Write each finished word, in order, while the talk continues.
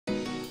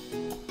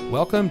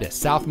Welcome to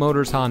South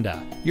Motors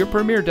Honda, your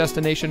premier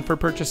destination for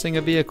purchasing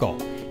a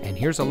vehicle. And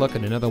here's a look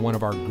at another one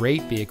of our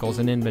great vehicles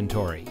in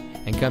inventory,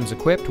 and comes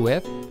equipped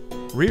with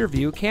rear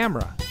view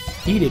camera,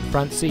 heated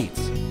front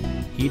seats,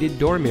 heated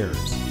door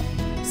mirrors,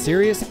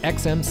 Sirius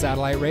XM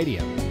satellite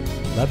radio,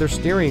 leather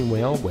steering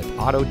wheel with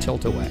auto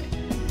tilt-away,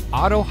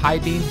 auto high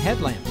beam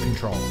headlamp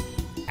control,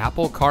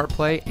 Apple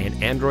CarPlay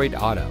and Android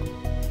Auto,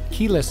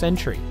 keyless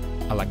entry,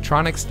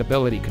 electronic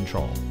stability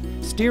control,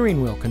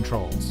 steering wheel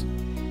controls,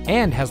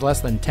 and has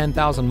less than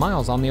 10,000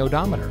 miles on the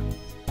odometer.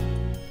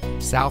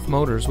 South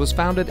Motors was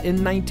founded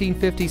in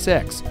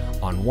 1956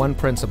 on one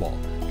principle: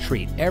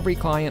 treat every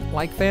client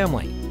like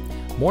family.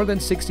 More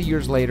than 60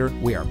 years later,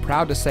 we are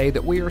proud to say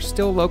that we are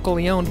still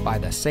locally owned by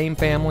the same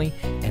family,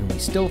 and we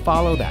still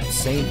follow that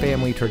same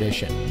family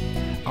tradition.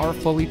 Our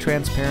fully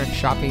transparent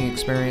shopping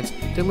experience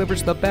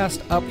delivers the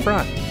best up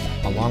front,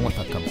 along with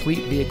a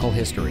complete vehicle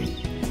history.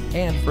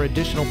 And for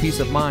additional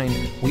peace of mind,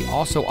 we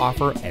also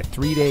offer a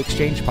 3-day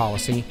exchange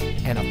policy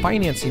and a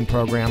financing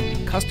program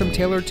custom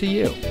tailored to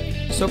you.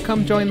 So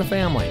come join the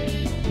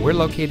family. We're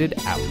located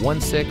at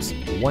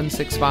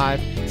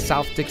 16165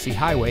 South Dixie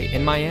Highway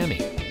in Miami.